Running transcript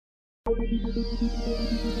All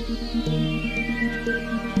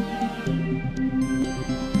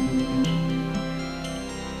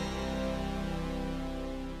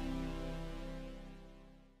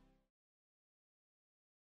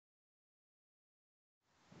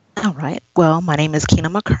right. Well, my name is Keena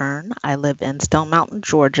McCurn. I live in Stone Mountain,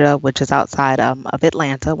 Georgia, which is outside of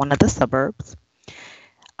Atlanta, one of the suburbs.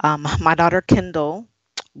 My daughter Kendall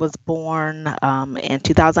was born in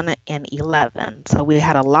 2011. So we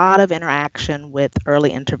had a lot of interaction with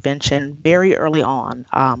early intervention very early on.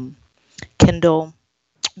 Kendall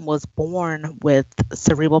was born with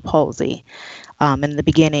cerebral palsy. In the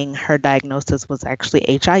beginning, her diagnosis was actually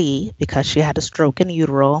HIE because she had a stroke in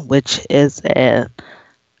utero, which is a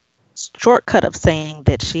shortcut of saying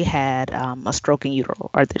that she had a stroke in utero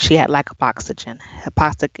or that she had lack of oxygen,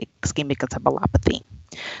 hypoxic ischemic encephalopathy.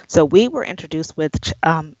 So we were introduced with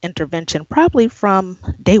intervention probably from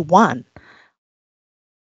day one.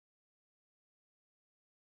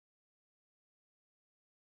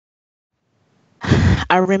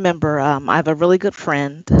 I remember I have a really good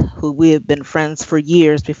friend who we have been friends for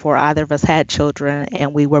years before either of us had children,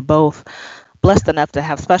 and we were both blessed enough to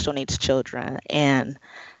have special needs children. And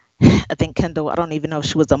I think Kendall, I don't even know if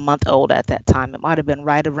she was a month old at that time. It might have been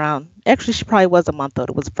right around, actually, she probably was a month old.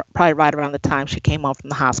 It was probably right around the time she came home from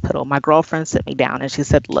the hospital. My girlfriend sat me down and she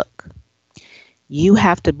said, look, you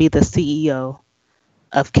have to be the CEO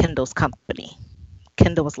of Kendall's company.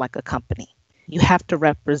 Kendall was like a company. You have to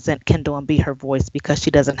represent Kendall and be her voice because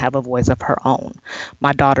she doesn't have a voice of her own.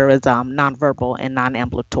 My daughter is nonverbal and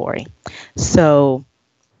non-ambulatory. So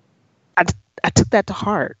I took that to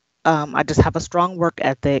heart. I just have a strong work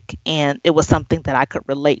ethic, and it was something that I could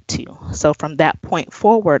relate to. So from that point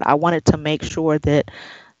forward, I wanted to make sure that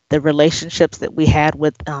the relationships that we had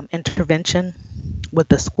with intervention, with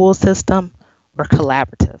the school system, were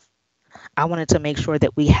collaborative. I wanted to make sure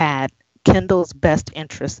that we had Kendall's best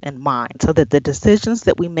interests in mind so that the decisions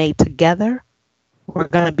that we made together were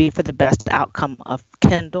going to be for the best outcome of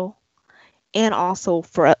Kendall and also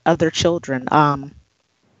for other children.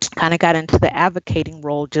 Kind of got into the advocating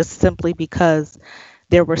role just simply because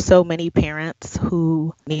there were so many parents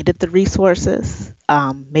who needed the resources,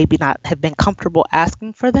 maybe not have been comfortable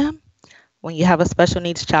asking for them. When you have a special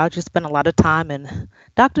needs child, you spend a lot of time in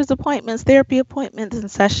doctor's appointments, therapy appointments,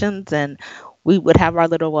 and sessions, and we would have our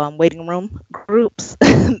little waiting room groups.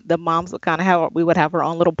 The moms would kind of have, we would have our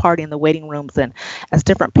own little party in the waiting rooms, and as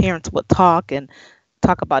different parents would talk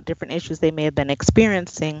about different issues they may have been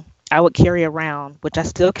experiencing, I would carry around, which I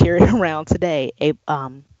still carry around today, a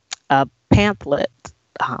pamphlet,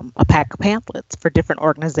 a pack of pamphlets for different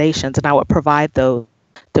organizations, and I would provide those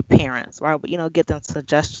to parents, or I would, get them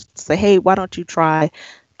suggestions, say, hey, why don't you try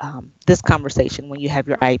this conversation when you have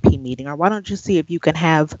your IEP meeting, or why don't you see if you can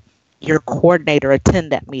have your coordinator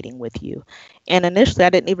attend that meeting with you. And initially, I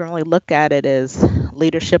didn't even really look at it as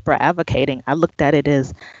leadership or advocating. I looked at it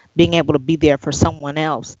as being able to be there for someone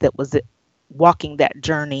else that was walking that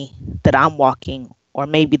journey that I'm walking, or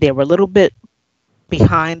maybe they were a little bit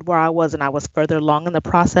behind where I was and I was further along in the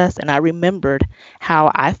process, and I remembered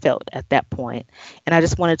how I felt at that point, and I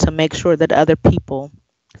just wanted to make sure that other people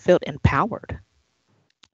felt empowered.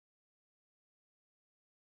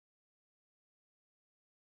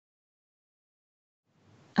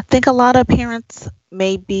 I think a lot of parents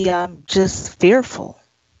may be just fearful.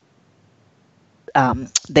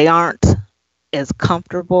 They aren't as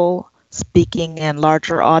comfortable speaking in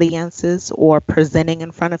larger audiences or presenting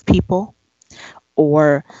in front of people,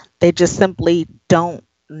 or they just simply don't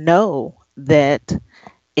know that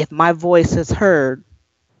if my voice is heard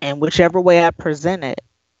and whichever way I present it,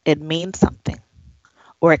 it means something,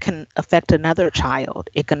 or it can affect another child,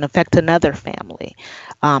 it can affect another family.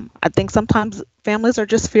 I think sometimes families are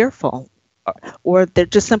just fearful, or they're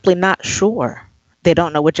just simply not sure. They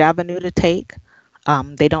don't know which avenue to take.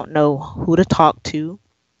 They don't know who to talk to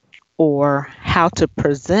or how to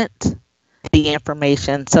present the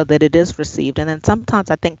information so that it is received. And then sometimes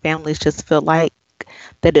I think families just feel like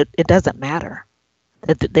that it doesn't matter,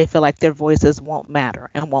 that they feel like their voices won't matter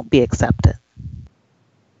and won't be accepted.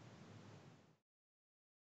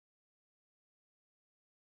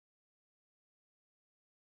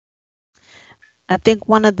 I think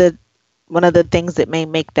one of the things that may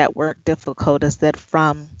make that work difficult is that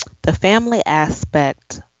from the family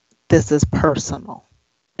aspect, this is personal.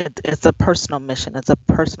 It's a personal mission. It's a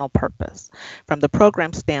personal purpose. From the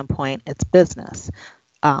program standpoint, it's business.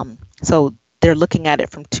 So they're looking at it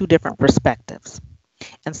from two different perspectives.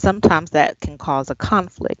 And sometimes that can cause a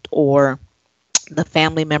conflict, or the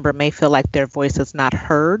family member may feel like their voice is not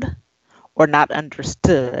heard or not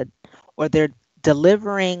understood, or they're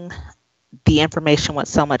delivering the information with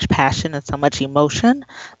so much passion and so much emotion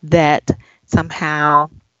that somehow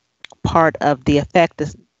part of the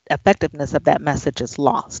effectiveness of that message is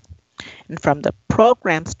lost. And from the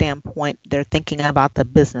program standpoint, they're thinking about the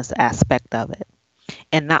business aspect of it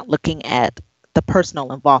and not looking at the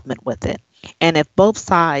personal involvement with it. And if both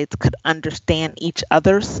sides could understand each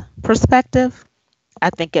other's perspective, I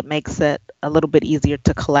think it makes it a little bit easier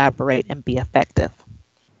to collaborate and be effective.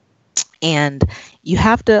 And you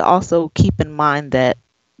have to also keep in mind that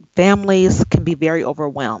families can be very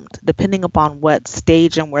overwhelmed depending upon what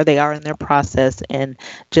stage and where they are in their process and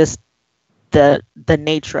just the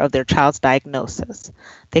nature of their child's diagnosis.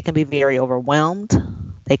 They can be very overwhelmed,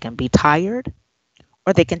 they can be tired,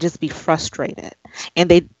 or they can just be frustrated. And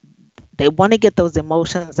they want to get those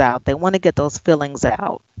emotions out, they want to get those feelings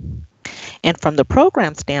out. And from the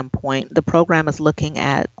program standpoint, the program is looking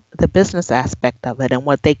at the business aspect of it and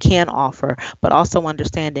what they can offer, but also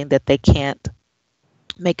understanding that they can't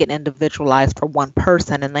make it individualized for one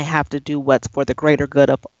person and they have to do what's for the greater good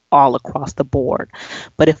of all across the board.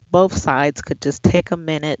 But if both sides could just take a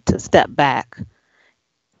minute to step back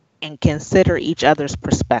and consider each other's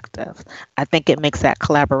perspective, I think it makes that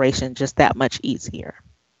collaboration just that much easier.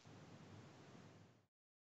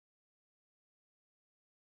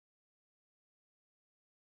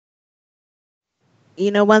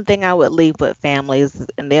 One thing I would leave with families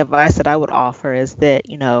and the advice that I would offer is that,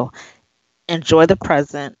 enjoy the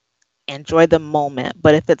present, enjoy the moment.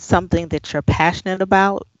 But if it's something that you're passionate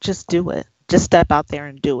about, just do it. Just step out there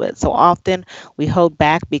and do it. So often we hold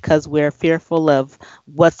back because we're fearful of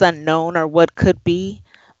what's unknown or what could be,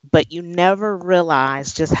 but you never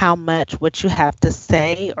realize just how much what you have to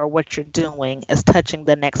say or what you're doing is touching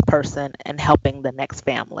the next person and helping the next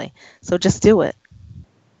family. So just do it.